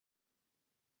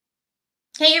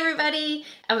Hey everybody,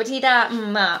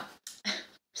 Abatida.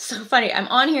 So funny, I'm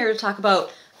on here to talk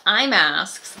about eye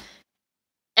masks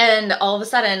and all of a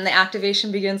sudden the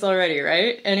activation begins already,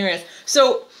 right? Anyways,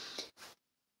 so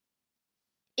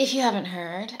if you haven't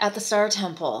heard, at the Star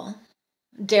Temple,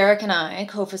 Derek and I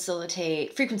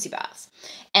co-facilitate frequency baths.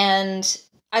 And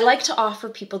I like to offer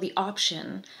people the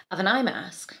option of an eye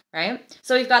mask, right?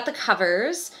 So we've got the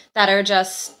covers that are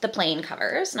just the plain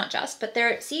covers, not just, but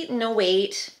they're, see, no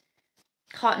weight,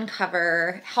 cotton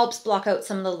cover, helps block out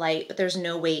some of the light, but there's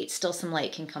no weight, still some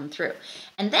light can come through.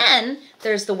 And then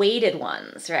there's the weighted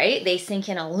ones, right? They sink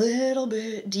in a little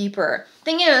bit deeper.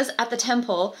 Thing is, at the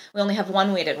temple, we only have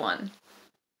one weighted one.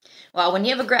 Well, when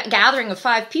you have a gathering of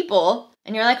 5 people,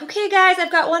 and you're like, okay, guys,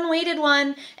 I've got one weighted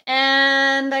one,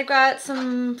 and I've got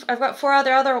 4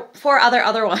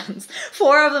 other ones,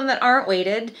 4 of them that aren't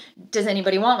weighted. Does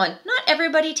anybody want one? Not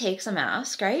everybody takes a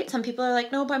mask, right? Some people are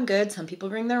like, nope, I'm good. Some people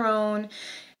bring their own.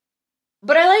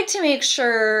 But I like to make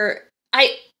sure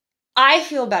I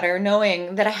feel better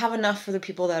knowing that I have enough for the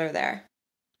people that are there,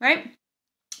 right?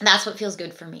 That's what feels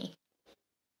good for me.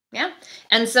 Yeah.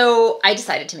 And so I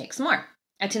decided to make some more.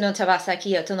 Thing is,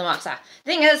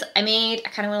 I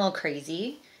kind of went a little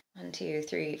crazy. 1, 2,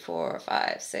 3, 4,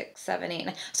 5, 6, 7, 8,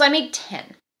 9. So I made 10.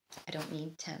 I don't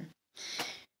need 10.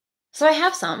 So I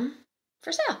have some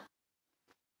for sale.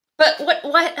 But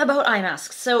what about eye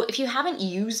masks? So if you haven't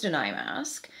used an eye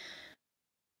mask,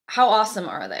 how awesome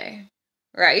are they?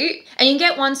 Right? And you can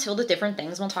get ones filled with different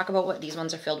things. We'll talk about what these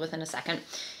ones are filled with in a second.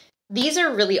 These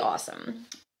are really awesome.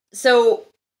 So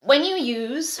when you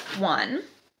use one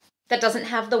that doesn't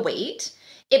have the weight,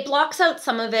 it blocks out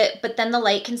some of it, but then the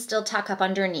light can still tuck up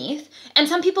underneath. And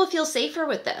some people feel safer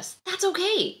with this. That's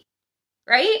okay,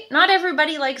 right? Not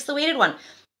everybody likes the weighted one.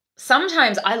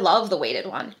 Sometimes I love the weighted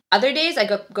one. Other days I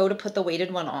go to put the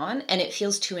weighted one on and it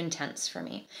feels too intense for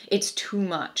me. It's too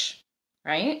much,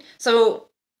 right? So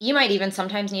you might even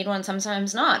sometimes need one,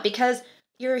 sometimes not, because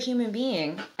you're a human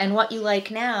being and what you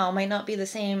like now might not be the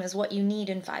same as what you need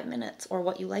in 5 minutes or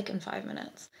what you like in 5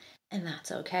 minutes. And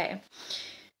that's okay.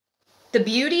 The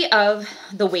beauty of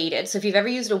the weighted, so if you've ever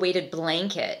used a weighted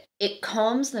blanket, it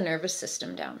calms the nervous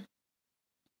system down,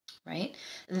 right?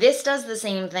 This does the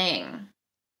same thing.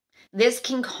 This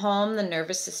can calm the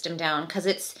nervous system down because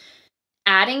it's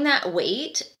adding that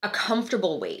weight, a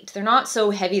comfortable weight. They're not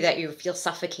so heavy that you feel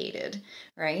suffocated,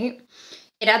 right?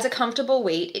 It adds a comfortable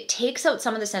weight. It takes out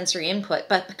some of the sensory input,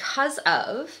 but because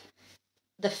of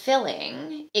the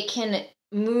filling, it can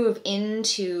move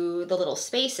into the little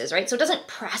spaces, right? So it doesn't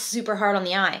press super hard on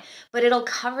the eye, but it'll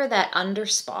cover that under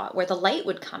spot where the light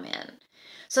would come in.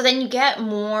 So then you get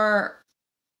more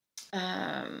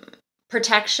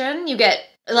protection. You get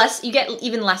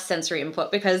even less sensory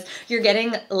input because you're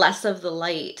getting less of the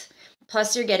light.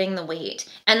 Plus you're getting the weight.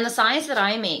 And the size that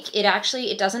I make,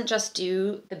 it doesn't just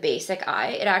do the basic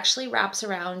eye. It actually wraps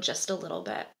around just a little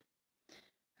bit.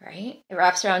 Right? It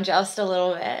wraps around just a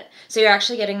little bit. So you're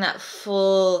actually getting that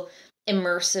full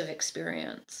immersive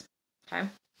experience. Okay?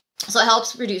 So it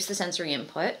helps reduce the sensory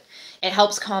input. It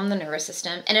helps calm the nervous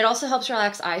system. And it also helps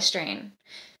relax eye strain.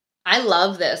 I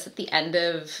love this at the end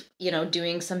of,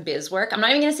 doing some biz work. I'm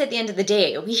not even going to say at the end of the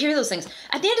day. We hear those things.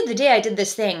 At the end of the day, I did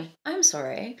this thing. I'm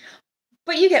sorry.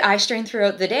 But you get eye strain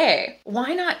throughout the day.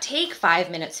 Why not take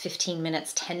 5 minutes, 15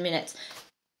 minutes, 10 minutes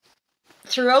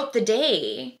throughout the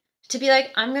day to be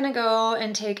like, I'm going to go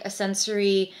and take a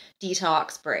sensory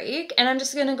detox break and I'm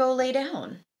just going to go lay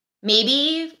down.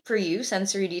 Maybe for you,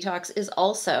 sensory detox is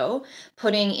also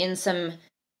putting in some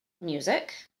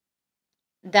music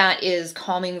that is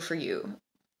calming for you.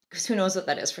 Because who knows what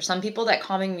that is. For some people, that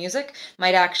calming music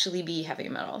might actually be heavy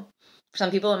metal. For some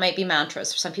people, it might be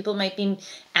mantras. For some people, it might be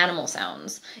animal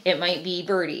sounds. It might be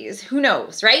birdies. Who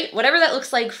knows, right? Whatever that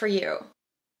looks like for you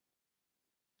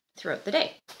throughout the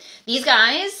day. These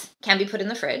guys can be put in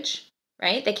the fridge,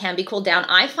 right? They can be cooled down.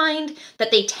 I find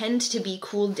that they tend to be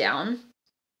cooled down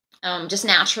just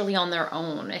naturally on their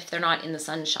own if they're not in the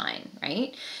sunshine,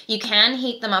 right? You can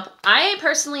heat them up. I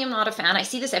personally am not a fan. I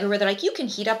see this everywhere. They're like, you can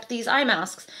heat up these eye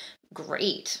masks.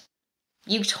 Great.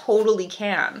 You totally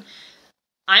can.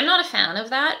 I'm not a fan of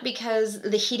that because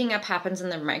the heating up happens in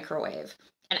the microwave.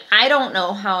 And I don't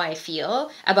know how I feel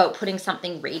about putting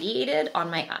something radiated on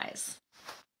my eyes.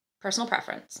 Personal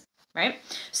preference, right?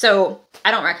 So I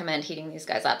don't recommend heating these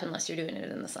guys up unless you're doing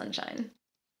it in the sunshine.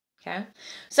 Okay.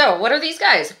 So what are these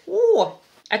guys? Ooh,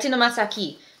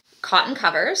 Atinomasaki. Cotton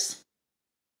covers.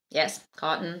 Yes,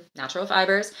 cotton, natural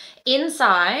fibers.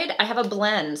 Inside, I have a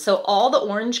blend. So all the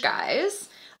orange guys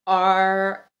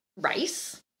are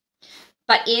rice.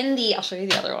 But I'll show you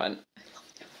the other one. I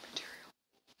love the other material.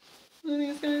 Look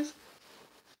at these guys.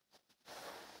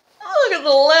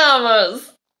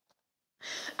 llamas.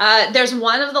 There's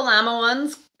one of the llama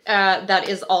ones that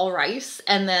is all rice,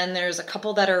 and then there's a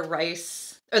couple that are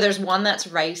rice, or there's one that's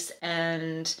rice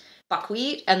and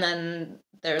buckwheat, and then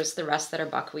there's the rest that are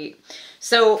buckwheat.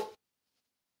 So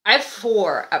I have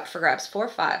 4 up for grabs, 4 or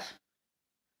 5.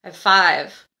 I have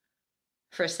 5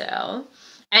 for sale,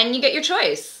 and you get your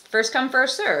choice. First come,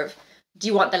 first serve. Do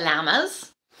you want the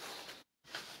llamas?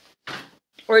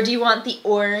 Or do you want the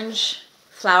orange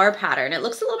flower pattern? It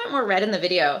looks a little bit more red in the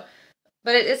video,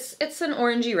 but it's an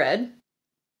orangey red,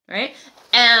 right?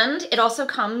 And it also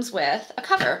comes with a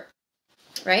cover,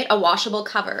 right? A washable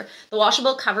cover. The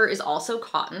washable cover is also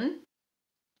cotton,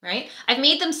 right? I've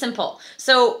made them simple.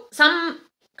 So some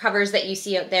covers that you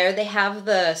see out there, they have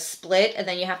the split and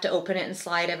then you have to open it and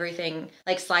slide everything,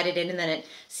 like slide it in and then it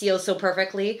seals so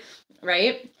perfectly,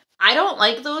 right? I don't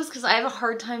like those because I have a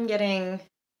hard time getting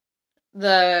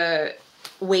the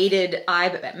weighted eye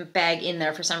bag in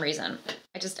there for some reason.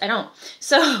 I don't.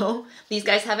 So these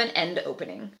guys have an end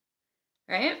opening,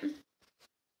 right?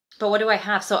 But what do I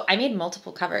have? So I made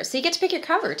multiple covers. So you get to pick your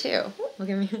cover too. Look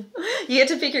at me. You get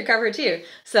to pick your cover too.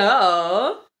 So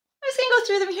I'm just gonna go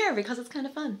through them here because it's kind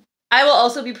of fun. I will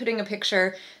also be putting a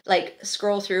picture, like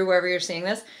scroll through wherever you're seeing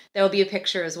this. There will be a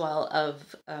picture as well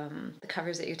of the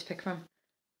covers that you have to pick from.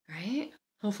 Right?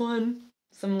 How fun.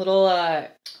 Some little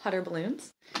hot air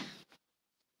balloons.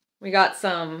 We got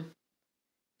some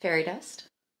fairy dust.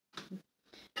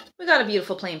 We got a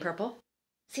beautiful plain purple.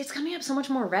 See, it's coming up so much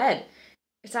more red.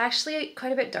 It's actually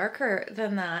quite a bit darker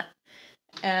than that.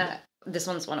 This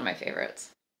one's one of my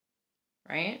favorites,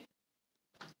 right?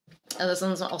 And this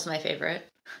one's also my favorite.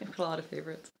 I put a lot of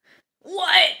favorites.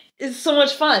 What? It's so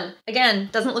much fun. Again,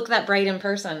 doesn't look that bright in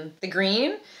person. The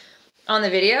green on the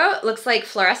video looks like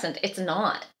fluorescent. It's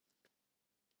not.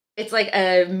 It's like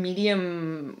a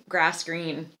medium grass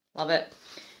green. Love it.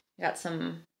 Got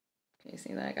some, can you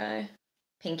see that guy?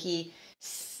 Pinky,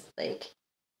 like,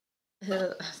 I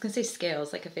was gonna say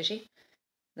scales, like a fishy.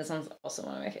 This one's also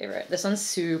one of my favorite. This one's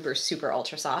super, super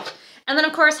ultra soft. And then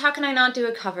of course, how can I not do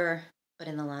a cover but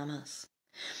in the llamas?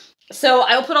 So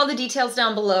I will put all the details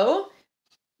down below.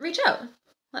 Reach out,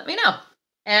 let me know.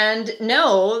 And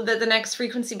know that the next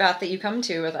frequency bath that you come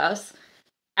to with us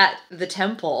at the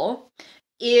temple,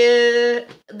 there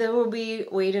will be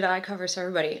weighted eye covers for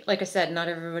everybody. Like I said, not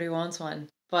everybody wants one,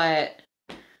 but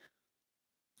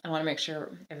I want to make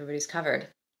sure everybody's covered.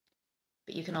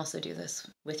 But you can also do this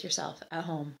with yourself at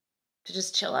home to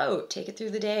just chill out, take it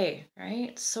through the day, right?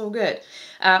 It's so good.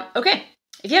 Okay,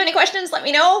 if you have any questions, let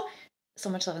me know. So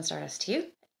much love and stardust to you.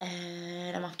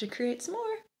 And I'm off to create some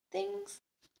more things.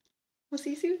 We'll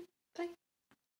see you soon.